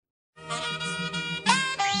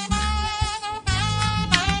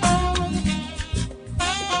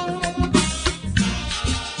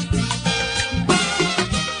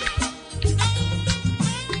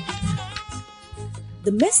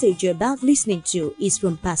message you're about listening to is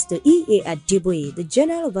from Pastor E.A. Adeboye, the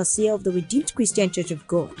General Overseer of the Redeemed Christian Church of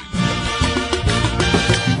God.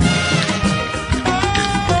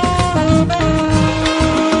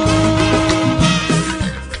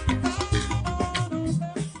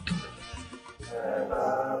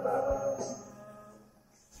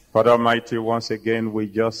 Father Almighty, once again, we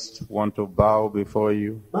just want to bow before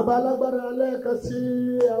you.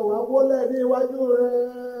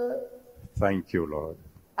 Thank you, Lord.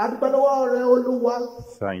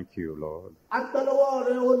 Thank you, Lord.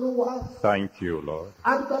 Thank you, Lord.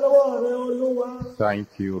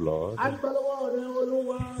 Thank you, Lord.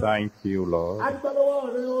 Thank you, Lord.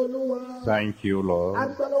 Thank you, Lord.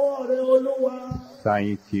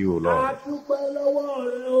 Thank you, Lord.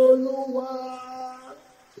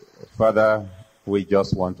 Father, we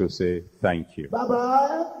just want to say thank you.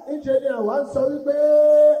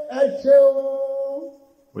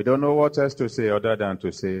 We don't know what else to say other than to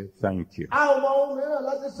say thank you.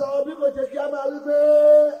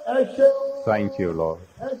 Thank you, Lord.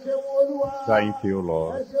 Thank you,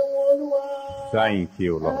 Lord. Thank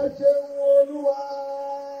you, Lord.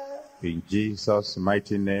 In Jesus'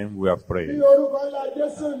 mighty name we have prayed.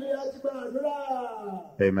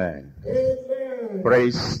 Amen. Amen.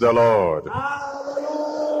 Praise the Lord. Hallelujah.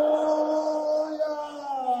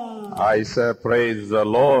 I say praise the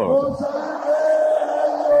Lord.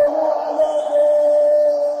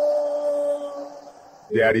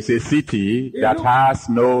 There is a city that has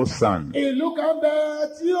no sun.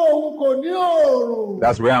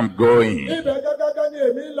 That's where I'm going. I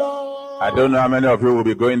don't know how many of you will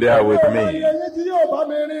be going there with me.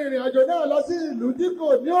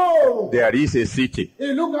 There is a city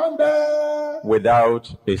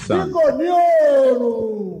without a sun.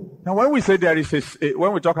 Now, when we say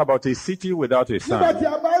when we talk about a city without a sun,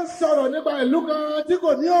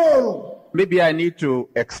 maybe I need to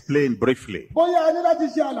explain briefly.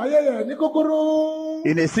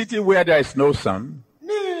 In a city where there is no sun,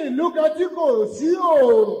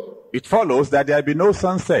 it follows that there will be no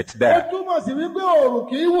sunset there.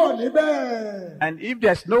 And if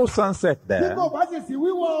there's no sunset there,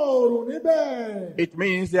 it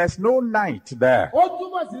means there's no night there.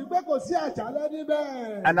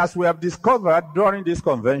 And as we have discovered during this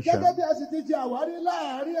convention,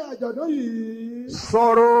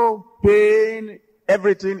 sorrow, pain,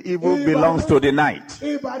 everything evil belongs to the night.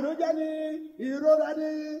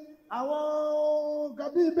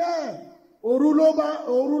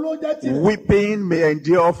 Weeping may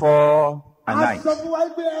endure for a night,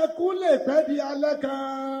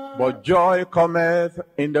 but joy cometh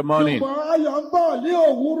in the morning.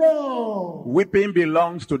 Weeping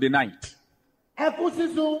belongs to the night.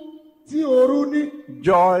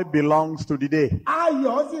 Joy belongs to the day.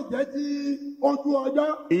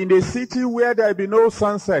 In a city where there be no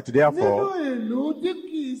sunset, therefore,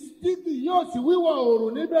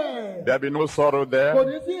 there be no sorrow there.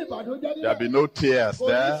 There be no tears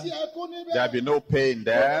there. There be no pain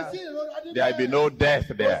there. There be no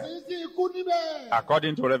death there.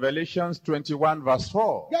 According to Revelations 21 verse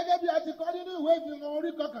 4.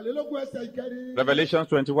 Revelations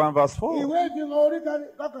 21 verse 4.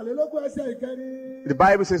 The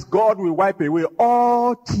Bible says God will wipe away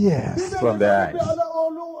all tears from their eyes.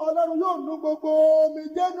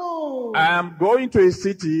 I am going to a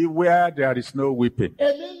city where there is no weeping,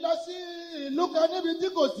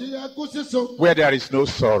 where there is no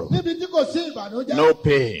sorrow, no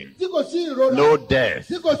pain, no death.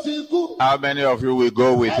 How many of you will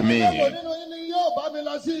go with me?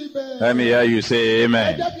 Let me hear you say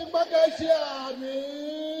amen.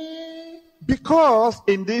 Because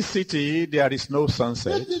in this city there is no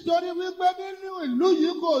sunset,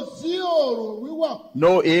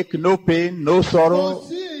 no ache, no pain, no sorrow,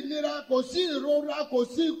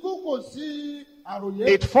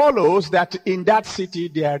 it follows that in that city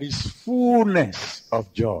there is fullness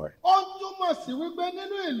of joy.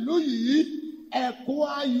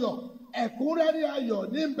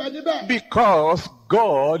 Because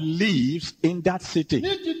God lives in that city.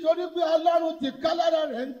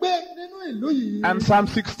 And Psalm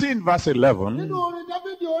 16 verse 11,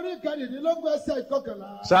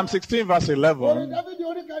 Psalm 16 verse 11,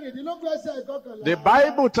 the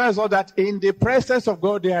Bible tells us that in the presence of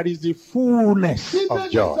God there is the fullness of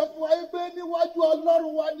joy.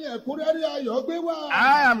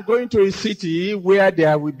 I am going to a city where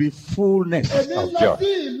there will be fullness of joy.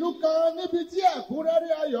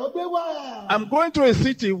 I'm going to a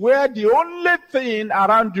city where the only thing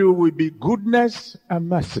around you will be goodness and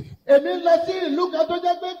mercy.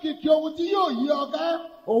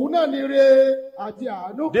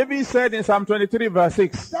 David said in Psalm 23 verse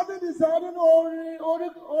 6,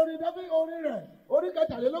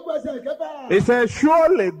 he said,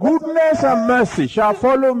 surely goodness and mercy shall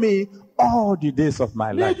follow me all the days of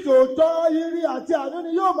my life.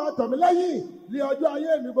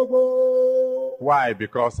 Why?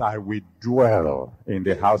 Because I will dwell in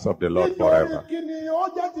the house of the Lord forever.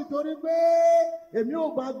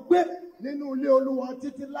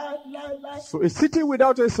 So a city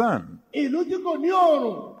without a sun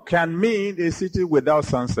can mean a city without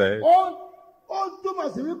sunset.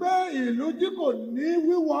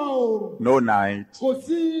 No night,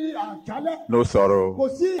 no sorrow,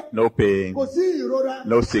 no pain,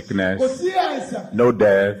 no sickness, no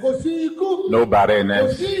death, no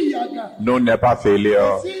barrenness, no NEPA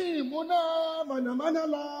failure.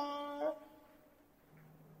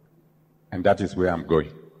 And that is where I'm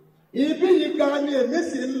going.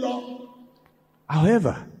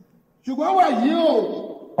 However,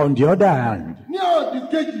 on the other hand,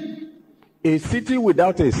 a city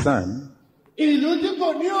without a sun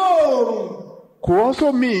could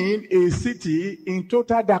also mean a city in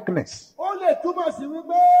total darkness.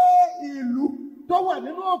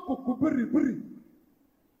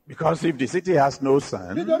 Because if the city has no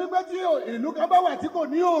sun,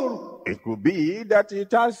 it could be that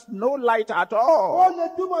it has no light at all.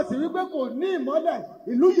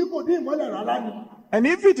 And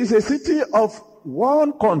if it is a city of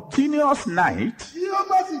one continuous night,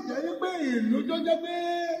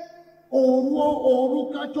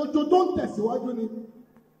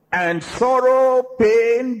 and sorrow,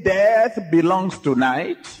 pain, death belongs to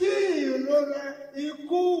night,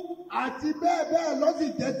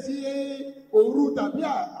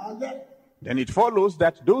 then it follows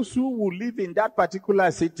that those who will live in that particular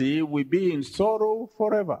city will be in sorrow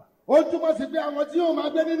forever.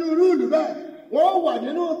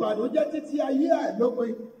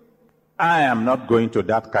 I am not going to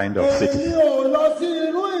that kind of city.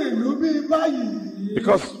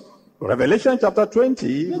 Because Revelation chapter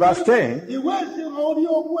 20 verse 10,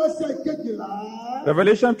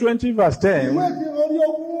 Revelation 20 verse 10,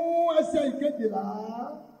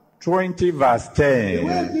 20 verse 10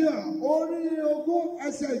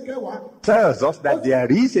 tells us that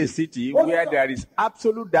there is a city where there is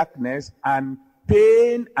absolute darkness and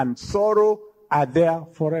pain and sorrow are there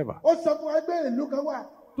forever.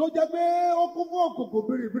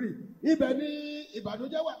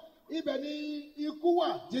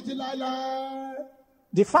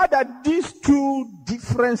 The fact that these two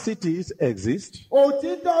different cities exist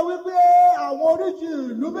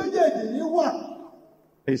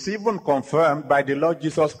is even confirmed by the Lord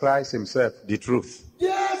Jesus Christ himself, the truth.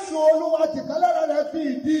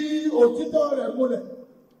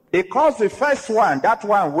 Because the first one, that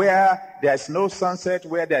one where there's no sunset,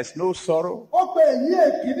 where there's no sorrow,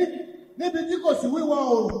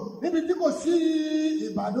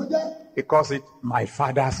 he calls it my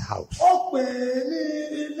Father's house.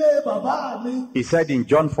 He said in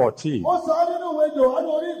John 14,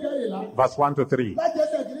 verse 1 to 3,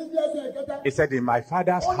 he said, in my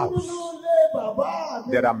Father's house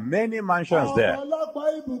there are many mansions there.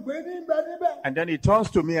 And then he turns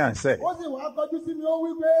to me and says,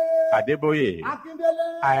 Adeboye,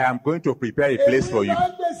 I am going to prepare a place for you.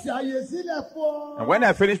 And when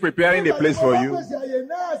I finish preparing the place for you,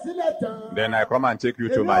 then I come and take you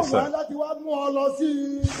to myself.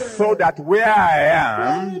 So that where I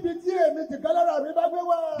am,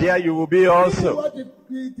 there you will be also.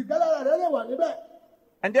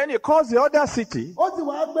 And then he calls the other city,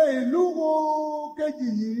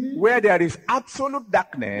 where there is absolute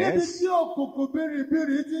darkness,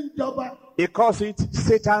 he calls it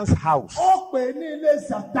Satan's house.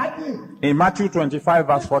 In Matthew 25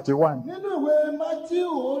 verse 41.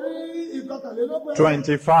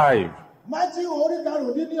 25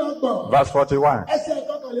 verse 41.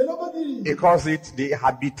 He calls it the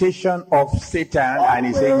habitation of Satan and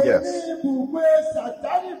his angels.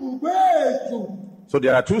 So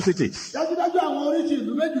there are two cities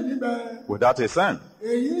without a sun.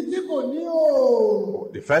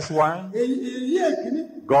 The first one,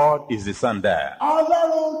 God is the sun there.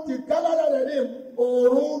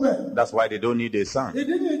 That's why they don't need a sun. And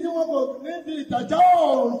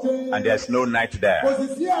there's no night there.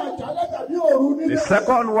 The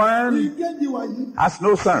second one has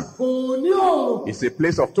no sun. It's a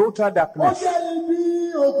place of total darkness.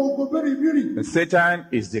 And Satan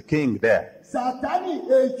is the king there.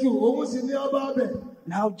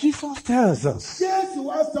 Now Jesus tells us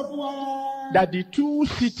that the two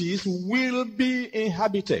cities will be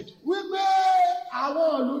inhabited.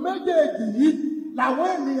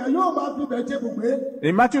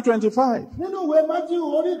 In Matthew 25,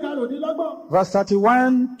 verse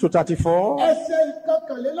 31 to 34,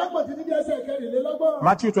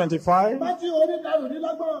 Matthew 25,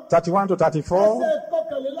 31 to 34,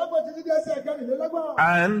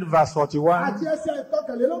 and verse 41,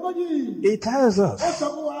 it tells us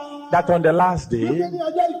that on the last day,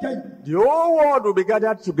 the whole world will be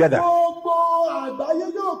gathered together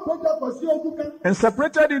and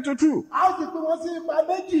separated into two.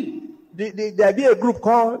 There'll be a group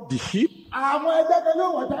called the sheep.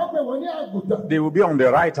 They will be on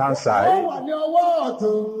the right hand side.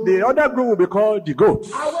 The other group will be called the goats,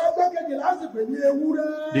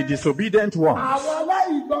 the disobedient ones,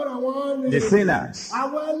 the sinners,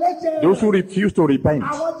 those who refuse to repent,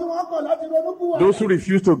 those who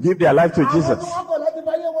refuse to give their life to Jesus.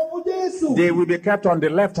 They will be kept on the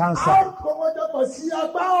left hand side.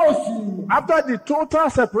 After the total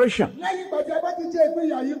separation,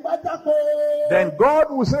 then God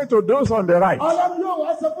will say to those on the right,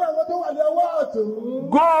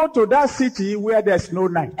 go to that city where there's no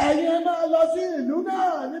night.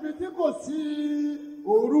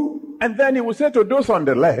 And then he will say to those on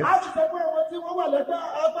the left,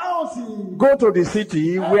 go to the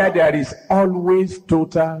city where there is always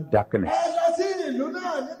total darkness.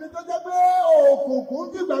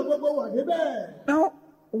 Now,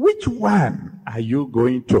 which one are you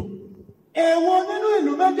going to?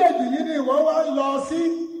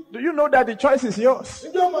 Do you know that the choice is yours?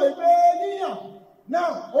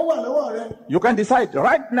 You can decide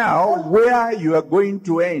right now where you are going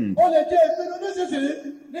to end.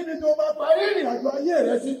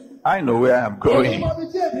 I know where I'm going.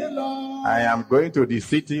 I am going to the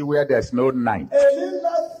city where there's no night.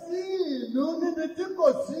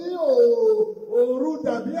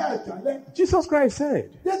 Jesus Christ said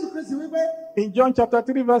in John chapter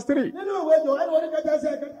 3 verse 3.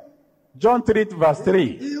 John 3 verse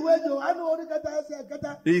 3.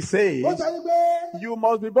 He says, you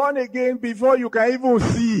must be born again before you can even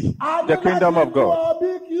see the kingdom of God.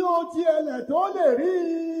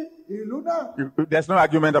 There's no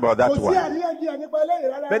argument about that one.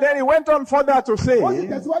 But then he went on further to say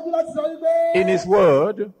in his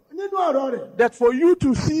word that for you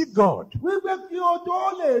to see God,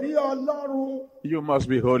 you must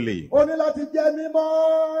be holy.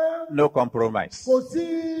 No compromise. So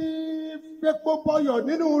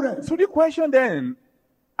the question then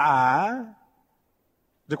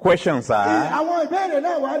the questions are,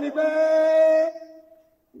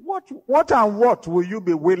 what and what will you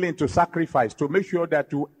be willing to sacrifice to make sure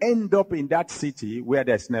that you end up in that city where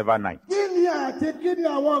there's never night?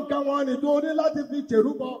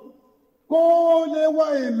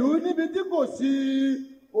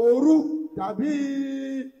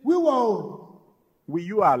 Will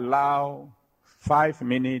you allow 5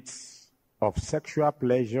 minutes of sexual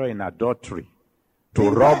pleasure in adultery to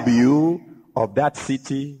rob you of that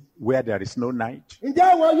city where there is no night?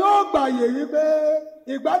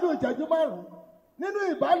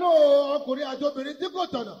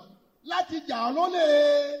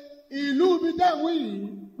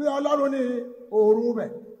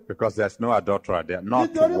 Because there's no adulterer there, not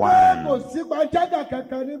one.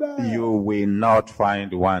 You will not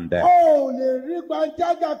find one there.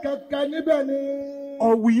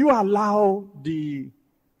 Or will you allow the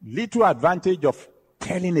little advantage of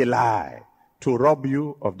telling a lie to rob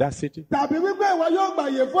you of that city?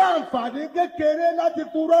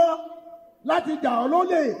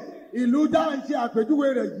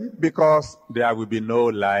 Because there will be no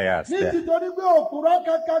liars there.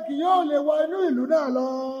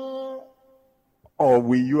 Or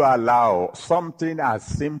will you allow something as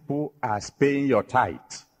simple as paying your tithe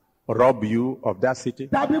rob you of that city?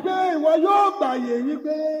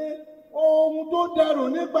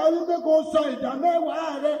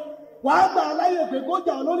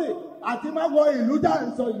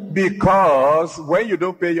 Because when you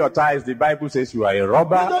don't pay your tithes, the Bible says you are a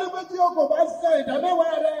robber.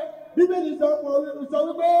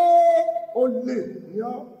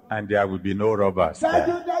 And there will be no robbers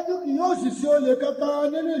there.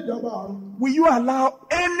 Will you allow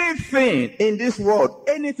anything in this world,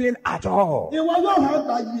 anything at all,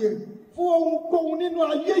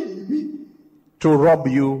 to rob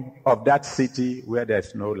you of that city where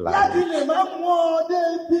there's no light.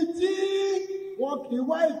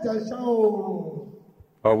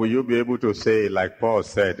 Or will you be able to say, like Paul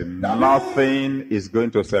said, nothing is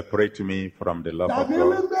going to separate me from the love of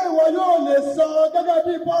God?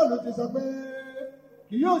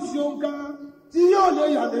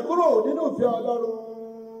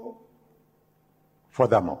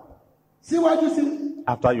 Furthermore,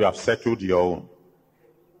 after you have settled your own,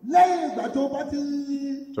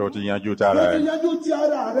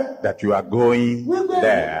 that you are going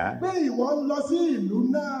there,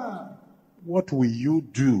 what will you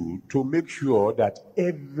do to make sure that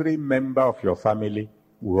every member of your family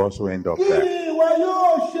will also end up there?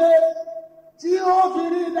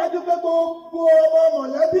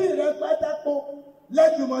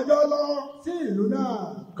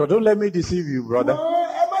 Because don't let me deceive you, brother.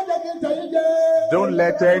 Don't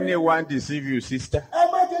let anyone deceive you, sister.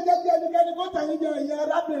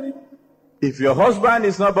 If your husband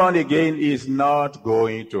is not born again, he is not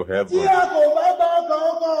going to heaven.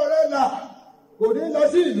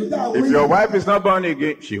 If your wife is not born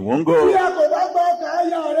again, she won't go.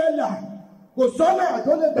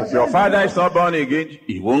 If your father is not born again,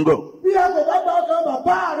 he won't go.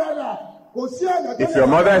 If your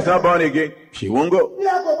mother is not born again, she won't go.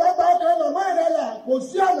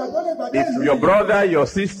 If your brother, your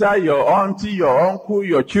sister, your auntie, your uncle,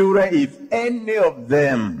 your children, if any of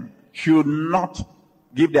them should not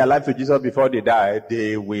give their life to Jesus before they die,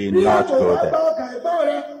 they will not go there.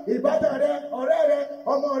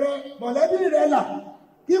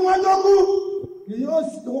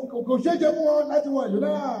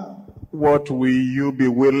 What will you be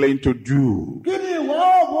willing to do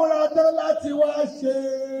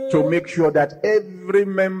to make sure that every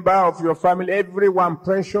member of your family, everyone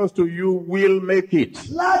precious to you, will make it?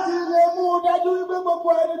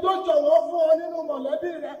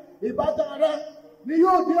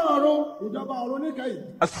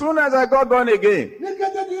 As soon as I got born again,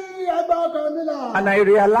 and I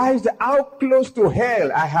realized how close to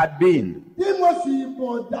hell I had been,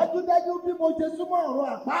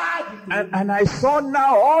 and I saw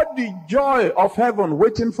now all the joy of heaven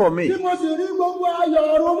waiting for me, the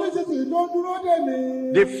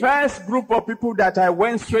first group of people that I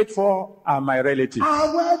went straight for are my relatives.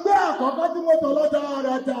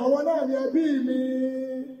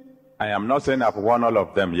 I am not saying I've won all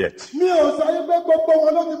of them yet.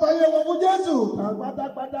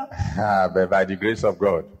 But by the grace of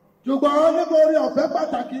God,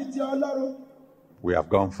 we have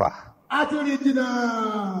gone far.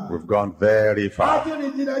 We've gone very far.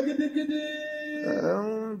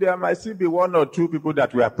 There might still be one or two people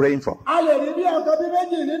that we are praying for. But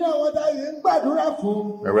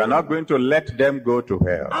we are not going to let them go to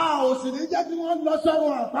hell.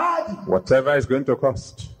 Whatever is going to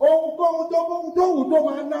cost. By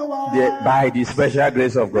the special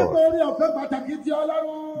grace of God,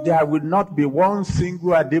 there will not be one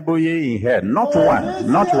single Adeboye in hell. Not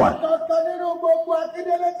one. Not one.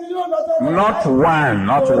 Not one.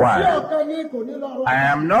 Not one. I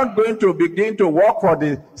am not going to begin to work for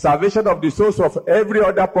the salvation of the souls of every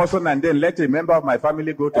other person and then let a member of my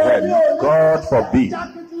family go to hell. God forbid.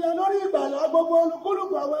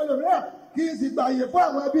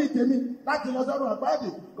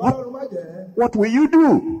 What will you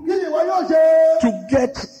do to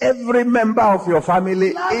get every member of your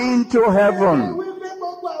family into heaven?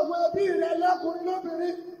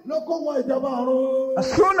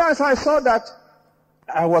 As soon as I saw that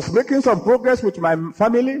I was making some progress with my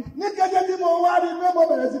family,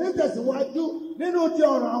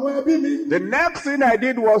 the next thing I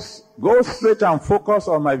did was go straight and focus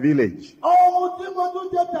on my village.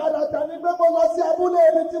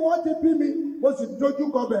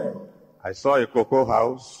 I saw a cocoa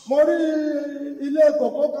house,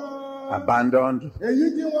 abandoned,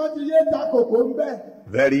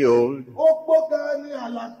 very old.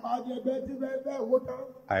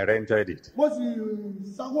 I rented it.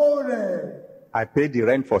 I paid the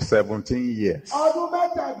rent for 17 years. So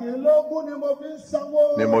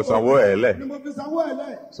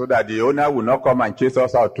that the owner will not come and chase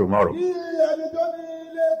us out tomorrow.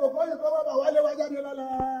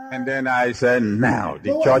 And then I said, now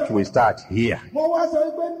the church will start here.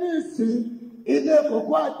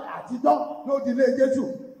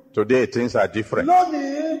 Today things are different.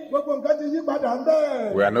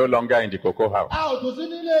 We are no longer in the cocoa house.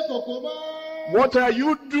 What are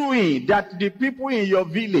you doing that the people in your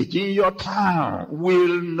village, in your town,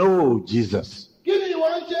 will know Jesus?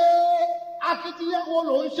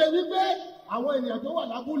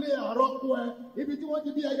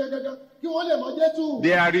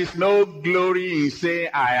 There is no glory in saying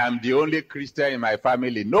I am the only Christian in my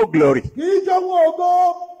family. No glory.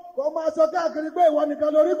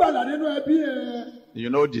 You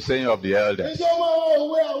know the saying of the elders.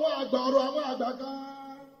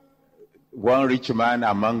 One rich man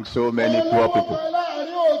among so many poor people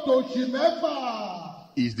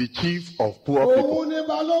is the chief of poor people.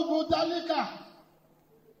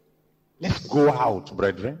 Let's go out,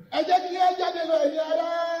 brethren.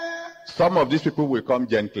 Some of these people will come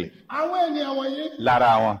gently.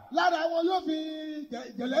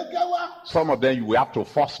 Some of them you will have to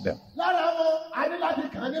force them.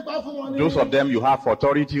 Those of them you have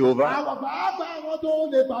authority over.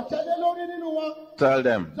 Tell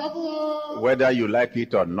them whether you like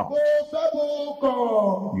it or not.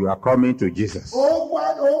 You are coming to Jesus.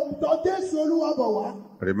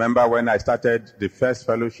 Remember when I started the first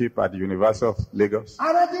fellowship at the University of Lagos?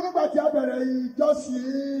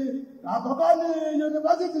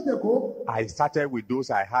 I started with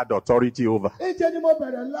those I had authority over.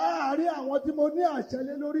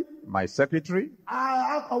 My secretary,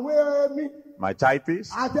 my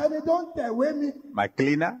typist, my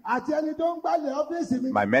cleaner,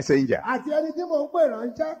 my messenger.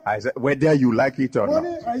 I said, whether you like it or not.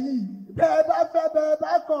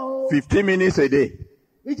 15 minutes a day.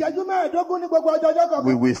 We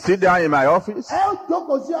will sit down in my office.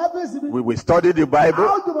 We will study the Bible.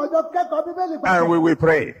 And we will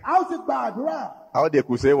pray. All they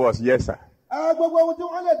could say was, yes, sir.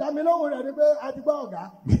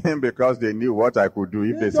 Because they knew what I could do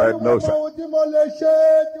if they said no, sir.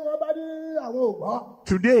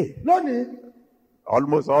 Today,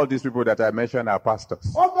 almost all these people that I mentioned are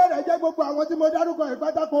pastors.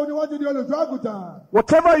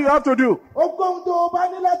 Whatever you have to do,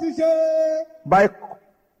 by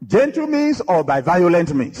gentle means or by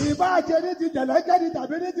violent means,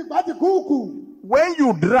 when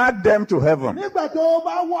you drag them to heaven,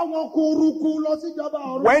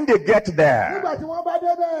 when they get there,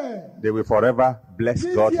 they will forever bless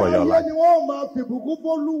God for your life.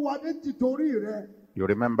 You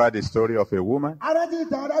remember the story of a woman?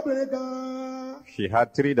 She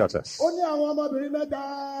had 3 daughters.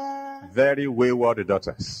 Very wayward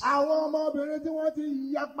daughters.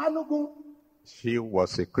 She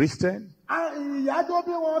was a Christian.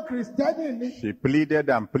 She pleaded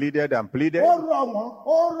and pleaded and pleaded.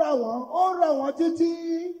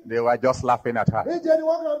 They were just laughing at her.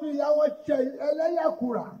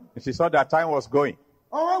 She saw that time was going.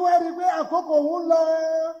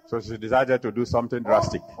 So she decided to do something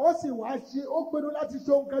drastic.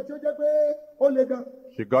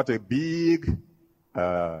 She got a big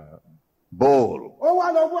bowl,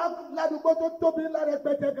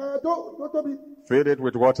 filled it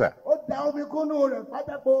with water.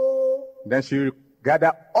 Then she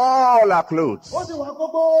gathered all her clothes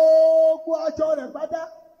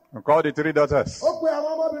and called the 3 daughters.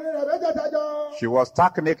 She was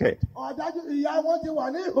stark naked.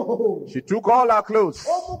 She took all her clothes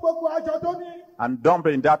and dumped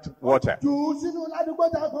in that water. And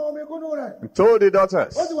told the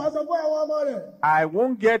daughters, I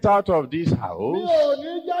won't get out of this house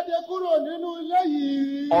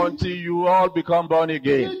until you all become born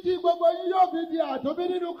again.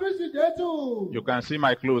 You can see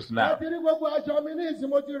my clothes now.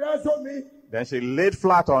 Then she laid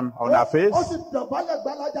flat on her face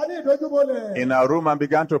in her room and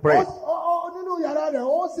began to pray.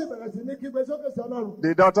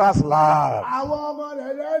 The daughters laughed.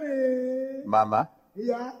 Mama,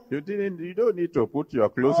 you don't need to put your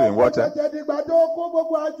clothes in water.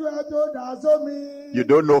 You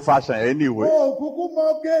don't know fashion anyway.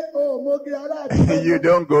 You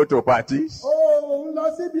don't go to parties.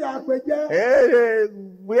 Hey,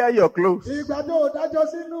 wear your clothes.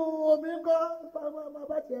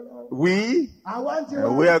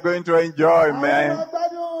 We are going to enjoy, man.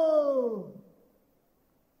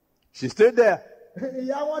 She stayed there.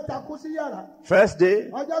 First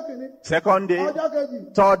day, second day,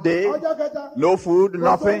 third day, no food,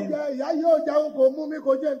 nothing.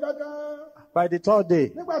 By the third day,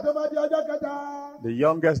 the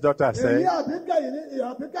youngest daughter said,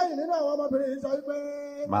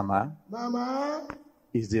 Mama,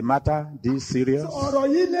 is the matter this serious?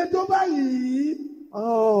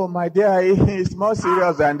 Oh, my dear, it's more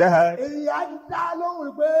serious than that.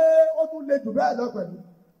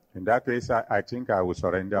 In that case, I think I will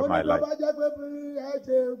surrender my life.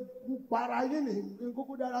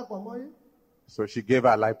 So she gave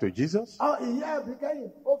her life to Jesus.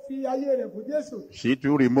 She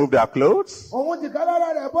too removed her clothes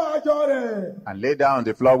and lay down on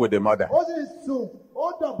the floor with the mother.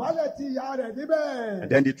 And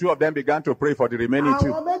then the two of them began to pray for the remaining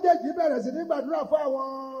two.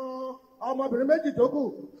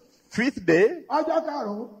 Fifth day,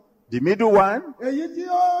 the middle one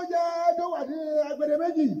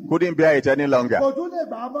couldn't bear it any longer.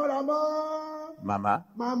 Mama,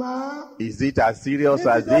 is it as serious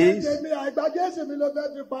as this?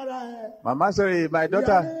 Mama said, my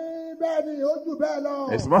daughter,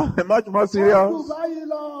 it's much more serious.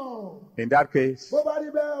 In that case,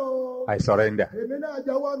 I surrender.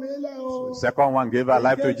 So second one gave her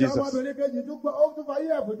life to Jesus,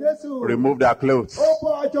 removed her clothes,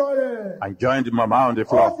 and joined Mama on the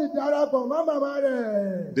floor.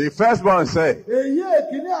 The first one said,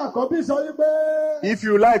 if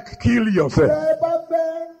you like, kill yourself.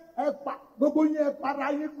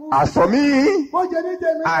 As for me,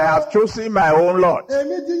 I have chosen my own Lord.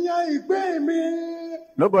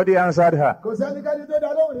 Nobody answered her.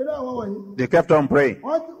 They kept on praying.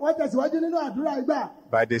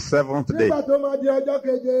 By the seventh day,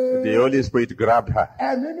 the Holy Spirit grabbed her.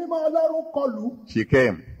 She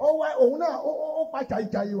came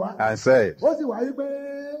and said,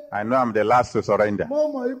 I know I'm the last to surrender,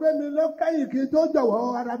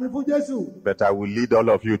 but I will lead all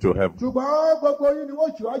of you to heaven.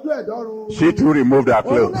 She too removed her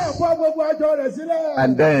clothes,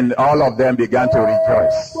 and then all of them began to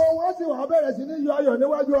rejoice.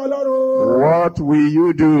 What will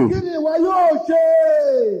you do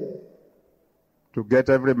to get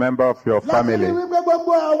every member of your family?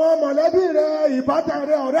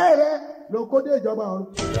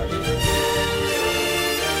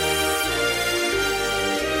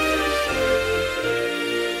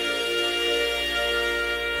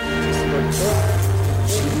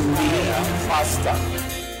 Faster.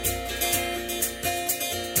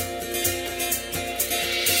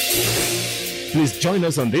 Please join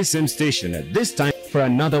us on this same station at this time for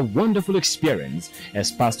another wonderful experience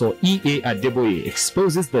as Pastor E.A. Adeboye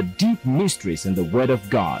exposes the deep mysteries in the Word of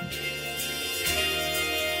God.